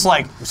there they're just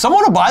like,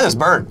 someone will buy this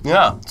bird.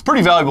 Yeah, it's a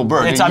pretty valuable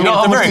bird. It's, you know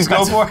how much these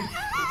go for?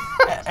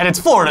 And it's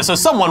Florida, so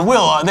someone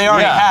will. They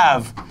already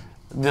have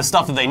the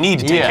stuff that they need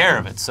to take care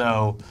of it.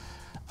 So,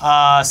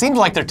 seems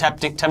like they're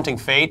tempting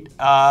fate.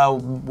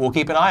 We'll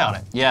keep an eye on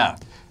it. Yeah.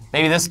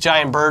 Maybe this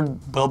giant bird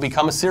will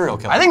become a serial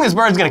killer. I think this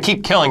bird's gonna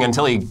keep killing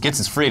until he gets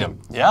his freedom.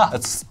 Yeah.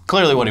 That's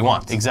clearly what he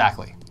wants.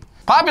 Exactly.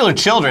 Popular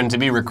children to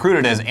be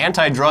recruited as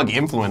anti-drug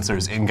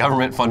influencers in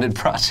government-funded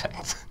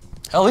projects.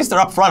 At least they're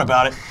upfront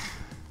about it.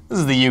 This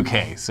is the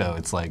UK, so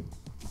it's like,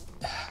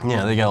 they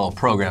got a little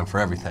program for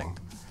everything.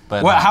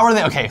 But well, how are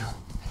they? Okay.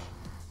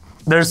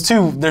 There's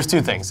two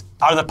things.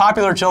 Are the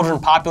popular children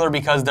popular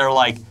because they're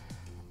like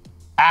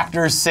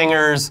actors,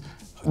 singers,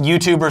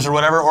 YouTubers or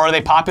whatever, or are they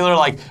popular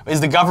like,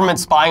 is the government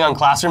spying on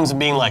classrooms and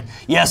being like,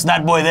 yes,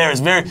 that boy there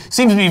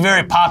seems to be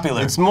very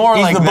popular. It's more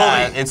He's like the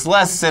that. bully. It's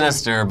less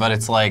sinister, but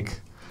it's like,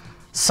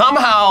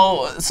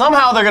 somehow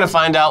they're gonna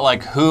find out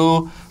like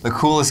who the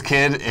coolest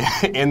kid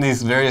in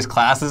these various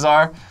classes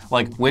are,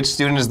 like which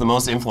student is the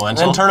most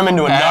influential. And then turn them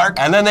into a narc.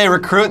 And then they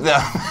recruit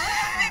them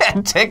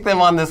and take them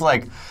on this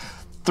like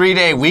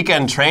 3-day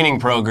weekend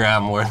training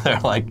program where they're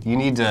like, you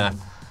need to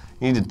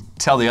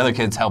tell the other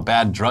kids how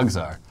bad drugs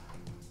are.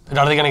 And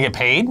are they going to get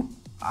paid?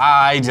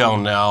 I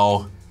don't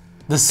know.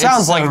 This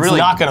sounds like it's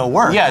not going to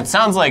work. Yeah, it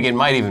sounds like it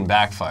might even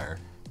backfire.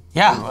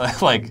 Yeah.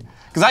 Like,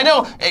 because I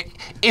know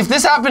if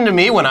this happened to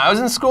me when I was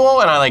in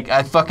school and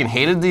I fucking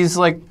hated these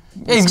like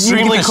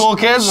extremely cool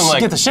kids, and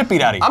like get the shit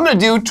beat out of you. I'm gonna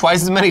do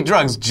twice as many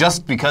drugs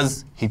just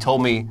because he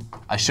told me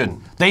I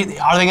shouldn't.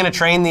 Are they going to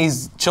train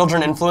these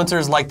children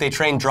influencers like they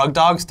train drug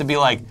dogs to be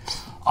like,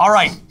 all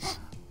right,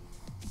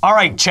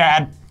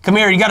 Chad. Come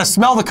here, you gotta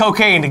smell the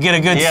cocaine to get a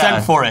good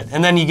scent for it.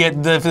 And then you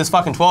get this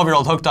fucking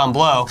 12-year-old hooked on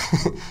blow.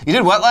 You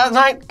did what last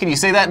night? Can you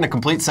say that in a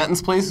complete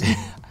sentence, please?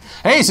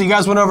 Hey, so you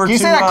guys went over Can you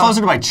say that closer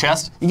to my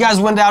chest? You guys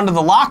went down to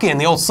the lock-in,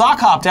 the old sock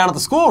hop down at the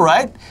school,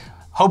 right?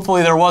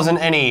 Hopefully there wasn't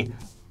any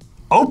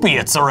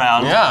opiates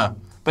around. Yeah,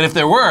 but if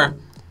there were,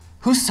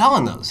 who's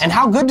selling those? And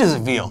how good does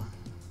it feel?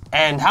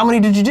 And how many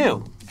did you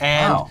do?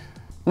 And Wow.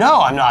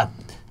 No, I'm not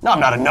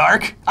a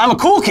narc. I'm a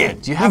cool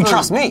kid. You can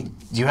trust me.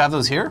 Do you have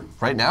those here,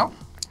 right now?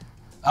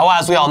 Oh,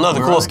 as we all know, the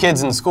coolest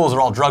kids in the schools are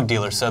all drug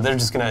dealers, so they're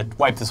just gonna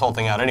wipe this whole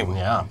thing out anyway.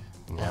 Yeah.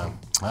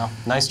 Well,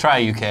 nice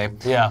try, UK.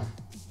 Yeah.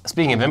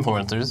 Speaking of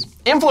influencers,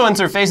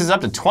 influencer faces up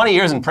to 20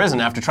 years in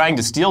prison after trying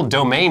to steal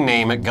domain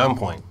name at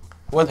gunpoint.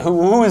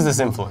 Who is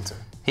this influencer?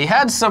 He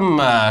had some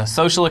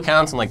social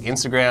accounts on like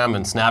Instagram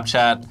and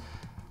Snapchat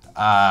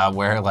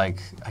where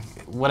like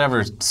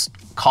whatever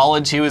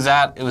college he was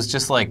at, it was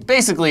just like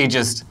basically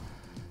just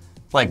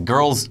like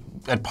girls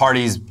at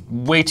parties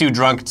way too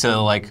drunk to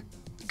like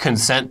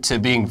consent to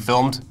being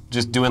filmed,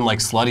 just doing like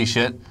slutty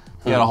shit.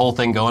 He had a whole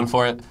thing going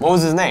for it. What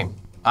was his name?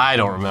 I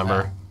don't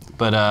remember.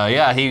 But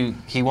yeah,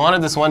 he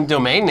wanted this one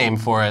domain name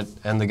for it,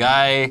 and the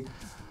guy...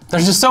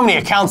 There's just so many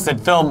accounts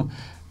that film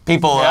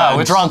people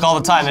drunk all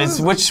the time.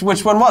 Which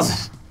one was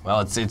it?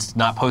 Well, it's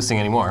not posting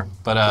anymore.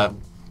 But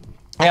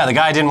yeah, the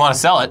guy didn't want to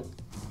sell it,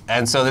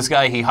 and so this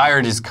guy, he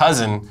hired his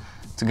cousin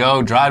to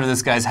go drive to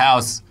this guy's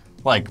house,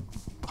 like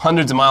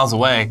hundreds of miles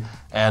away,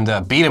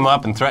 and beat him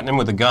up and threaten him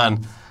with a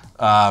gun.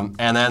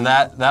 And then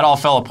that all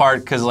fell apart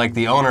because like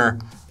the owner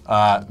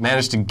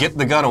managed to get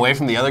the gun away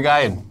from the other guy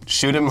and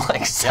shoot him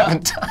like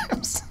 7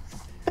 times.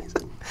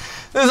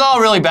 This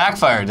all really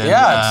backfired. And,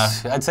 yeah,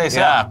 I'd say so.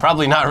 Yeah,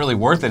 probably not really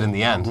worth it in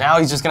the end. Now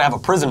he's just gonna have a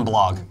prison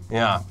blog.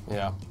 Yeah.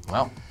 Yeah.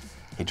 Well,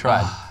 he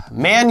tried.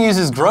 Man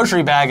uses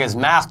grocery bag as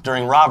mask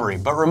during robbery,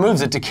 but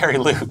removes it to carry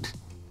loot.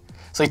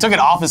 So he took it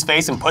off his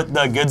face and put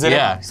the goods in it?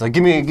 Yeah, he's like,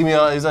 give me,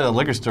 he's at a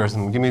liquor store or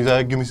something, give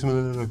me some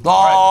of that. Oh.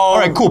 All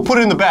right, cool, put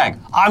it in the bag.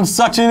 I'm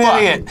such an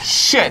idiot.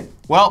 Shit.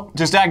 Well,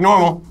 just act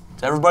normal.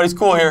 Everybody's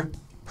cool here.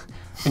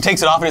 He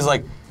takes it off and he's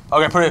like,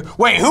 okay, put it,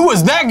 wait, who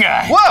was that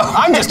guy? Whoa!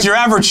 I'm just your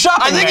average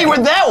shopping I think man. he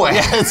went that way.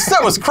 Yeah,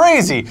 that was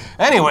crazy.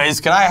 Anyways,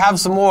 can I have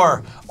some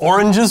more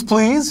oranges,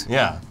 please?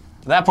 Yeah.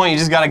 At that point, you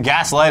just gotta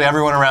gaslight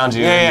everyone around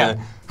you. Yeah,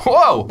 yeah.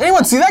 Whoa!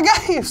 Anyone see that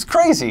guy? He was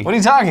crazy. What are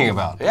you talking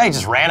about? Yeah, he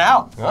just ran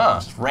out.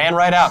 Just ran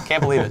right out.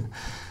 Can't believe it.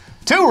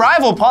 2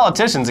 rival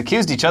politicians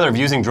accused each other of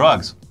using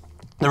drugs.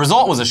 The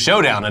result was a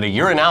showdown at a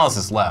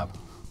urinalysis lab.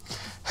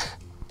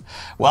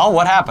 Well,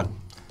 what happened?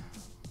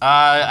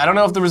 I don't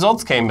know if the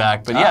results came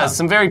back, but yeah,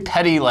 some very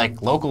petty,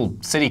 like, local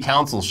city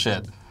council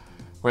shit,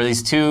 where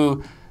these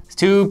two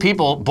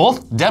people,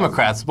 both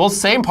Democrats, both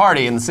same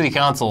party in the city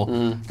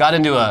council, got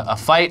into a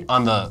fight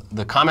on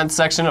the comments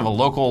section of a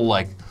local,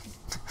 like,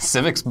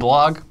 civics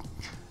blog,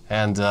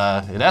 and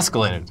it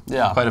escalated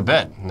quite a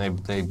bit. And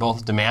they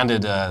both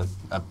demanded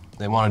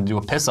they wanted to do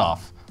a piss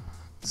off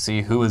to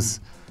see who was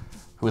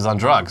on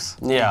drugs.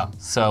 Yeah.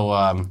 So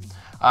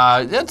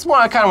it's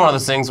kind of one of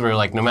those things where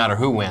like no matter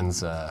who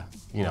wins,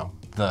 you know,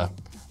 the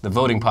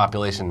voting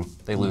population,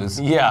 they lose.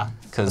 Yeah.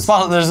 Because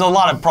there's a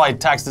lot of probably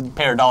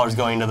taxpayer dollars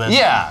going into this.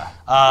 Yeah.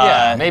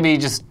 Yeah. Maybe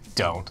just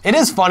don't. It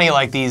is funny,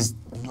 like these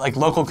like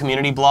local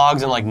community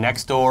blogs and like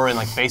Nextdoor and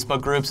like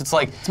Facebook groups. It's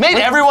like it's made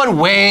everyone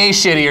way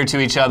shittier to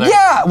each other.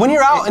 Yeah. When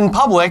you're out in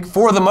public,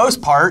 for the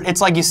most part,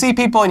 it's like you see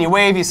people and you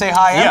wave, you say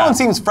hi. Everyone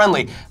seems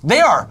friendly.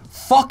 They are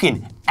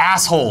fucking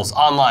assholes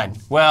online.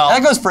 Well,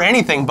 that goes for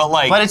anything, but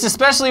like. But it's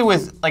especially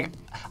with like.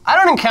 I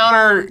don't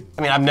encounter.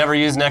 I mean, I've never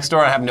used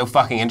Nextdoor. I have no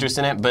fucking interest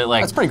in it. But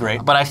like, that's pretty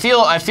great. But I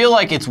feel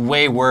like it's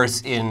way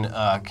worse in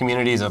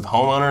communities of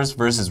homeowners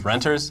versus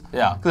renters.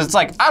 Yeah. Because it's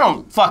like I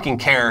don't fucking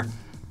care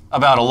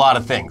about a lot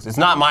of things. It's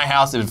not my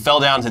house. If it fell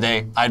down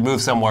today, I'd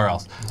move somewhere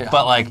else. Yeah.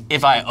 But like,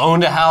 if I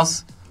owned a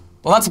house.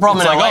 Well, that's the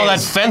problem in LA. Like, oh,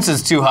 that fence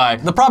is too high.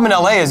 The problem in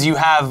LA is you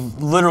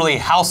have literally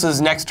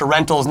houses next to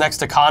rentals, next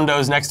to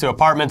condos, next to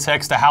apartments,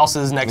 next to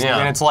houses, next to,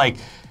 and it's like,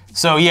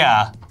 so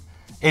yeah.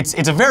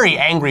 It's a very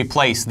angry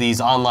place, these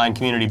online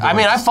community boards. I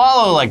mean, I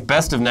follow like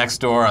Best of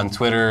Nextdoor on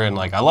Twitter, and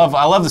like I love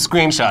the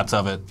screenshots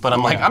of it. But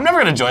I'm like, I'm never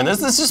gonna join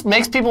this. This just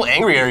makes people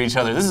angry at each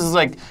other. This is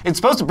like, it's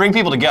supposed to bring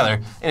people together,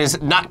 and it's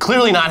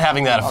clearly not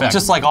having that effect.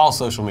 Just like all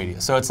social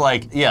media. So it's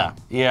like, yeah.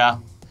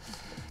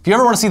 If you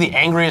ever want to see the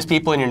angriest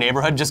people in your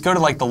neighborhood, just go to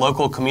like the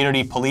local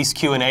community police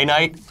Q&A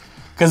night.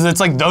 Because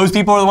it's like those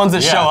people are the ones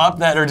that show up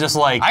that are just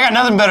like, I got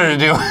nothing better to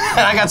do, and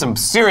I got some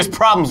serious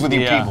problems with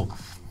you people.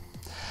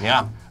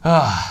 Yeah.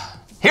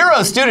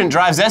 Hero student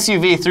drives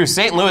SUV through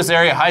St. Louis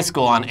area high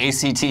school on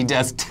ACT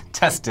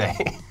test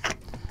day.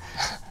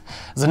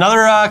 There's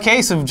another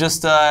case of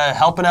just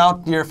helping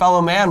out your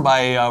fellow man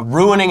by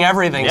ruining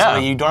everything so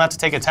that you don't have to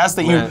take a test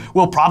that you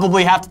will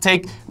probably have to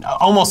take,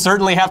 almost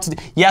certainly have to,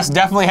 yes,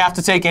 definitely have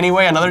to take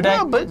anyway another day.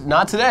 Yeah, but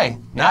not today.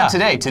 Not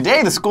today.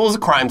 Today the school's a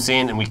crime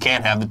scene and we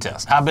can't have the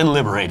test. I've been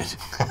liberated.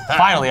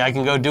 Finally, I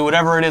can go do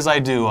whatever it is I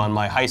do on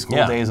my high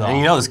school days off. And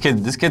you know this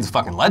kid's a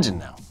fucking legend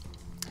now.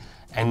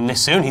 And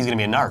soon he's gonna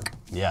be a narc.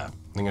 Yeah,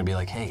 they're gonna be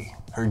like, hey,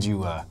 heard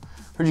you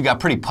got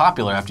pretty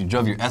popular after you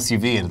drove your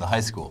SUV into the high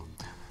school.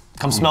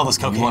 Come smell this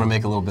cocaine. You want to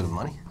make a little bit of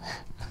money?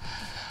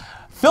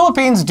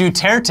 Philippines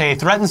Duterte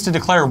threatens to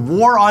declare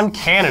war on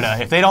Canada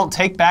if they don't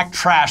take back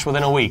trash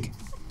within a week.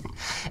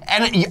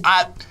 And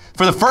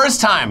for the first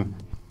time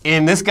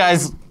in this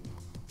guy's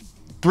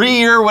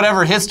 3-year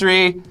whatever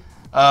history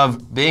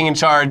of being in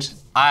charge,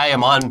 I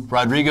am on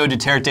Rodrigo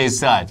Duterte's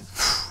side.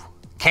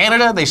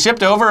 Canada, they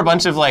shipped over a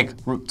bunch of like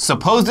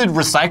supposed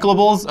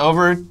recyclables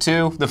over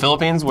to the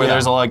Philippines where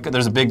there's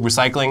a big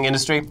recycling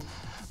industry.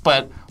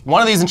 But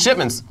one of these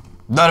shipments,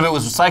 none of it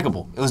was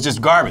recyclable. It was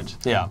just garbage.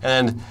 Yeah.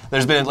 And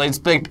there's been it's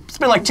been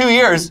like 2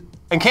 years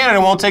and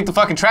Canada won't take the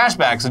fucking trash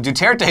back. So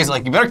Duterte's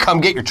like, you better come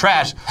get your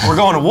trash. We're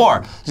going to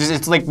war.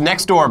 It's like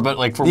next door, but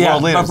like for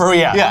world leaders.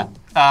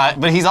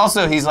 But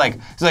he's like,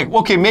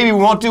 okay, maybe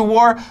we won't do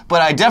war,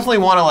 but I definitely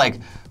want to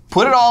like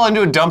put it all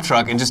into a dump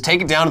truck and just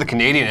take it down to the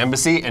Canadian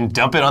embassy and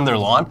dump it on their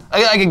lawn.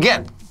 Like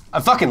again,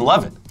 I fucking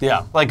love it.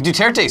 Yeah. Like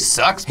Duterte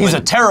sucks. He's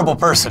a terrible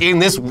person. In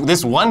this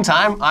one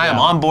time, I am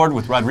on board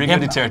with Rodrigo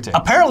Duterte.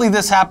 Apparently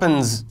this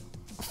happens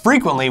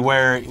frequently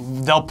where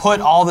they'll put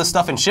all this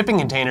stuff in shipping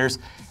containers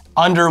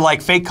under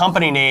like fake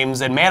company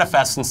names and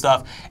manifests and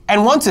stuff.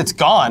 And once it's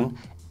gone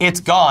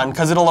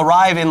because it'll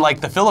arrive in like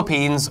the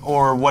Philippines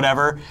or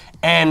whatever,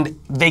 and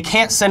they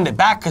can't send it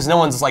back because no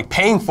one's like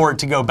paying for it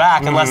to go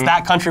back unless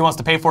that country wants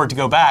to pay for it to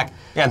go back.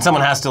 Yeah, and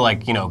someone has to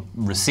like,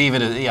 receive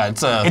it. Yeah,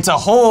 it's a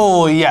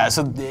whole,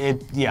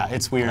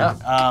 it's weird.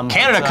 Yeah.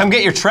 Canada, come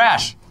get your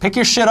trash. Pick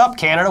your shit up,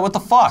 Canada, what the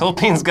fuck?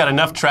 Philippines got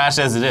enough trash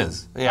as it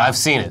is. Yeah. I've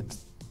seen it.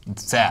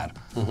 It's sad.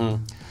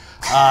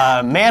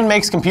 Man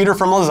makes computer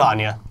from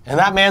lasagna. And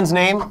that man's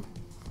name,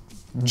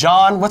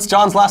 John, what's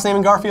John's last name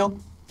in Garfield?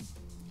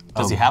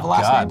 Does he have a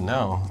last name?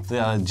 No.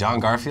 John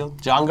Garfield?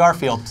 John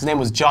Garfield. His name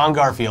was John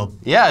Garfield.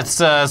 Yeah, it's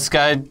this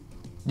guy,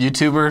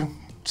 YouTuber,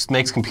 just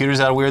makes computers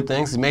out of weird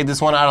things. He made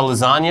this one out of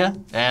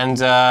lasagna, and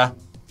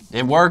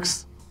it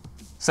works.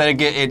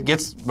 Said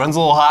it runs a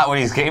little hot when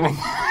he's gaming.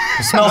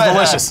 It smells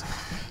delicious.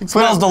 It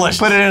smells delicious.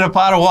 Put it in a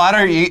pot of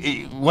water.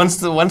 Once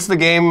the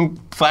game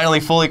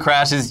finally fully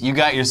crashes, you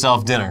got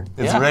yourself dinner.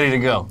 It's ready to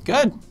go.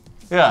 Good.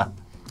 Yeah.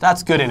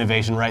 That's good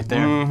innovation right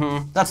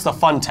there. That's the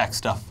fun tech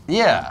stuff.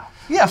 Yeah.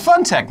 Yeah,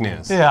 fun tech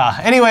news. Yeah.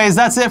 Anyways,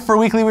 that's it for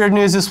Weekly Weird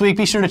News this week.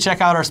 Be sure to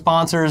check out our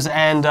sponsors.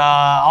 And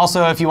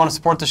also, if you want to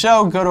support the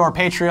show, go to our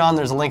Patreon.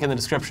 There's a link in the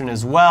description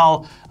as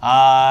well.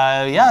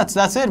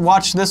 That's it.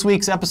 Watch this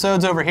week's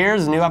episodes over here.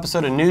 There's a new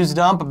episode of News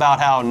Dump about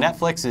how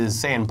Netflix is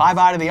saying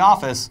bye-bye to The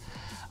Office.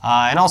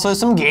 And also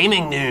some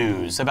gaming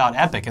news about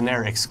Epic and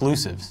their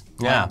exclusives.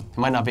 Yeah. It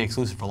might not be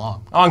exclusive for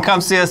long. Oh, and come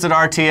see us at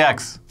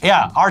RTX.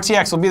 Yeah,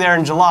 RTX will be there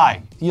in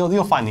July.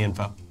 You'll find the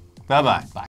info. Bye-bye. Bye.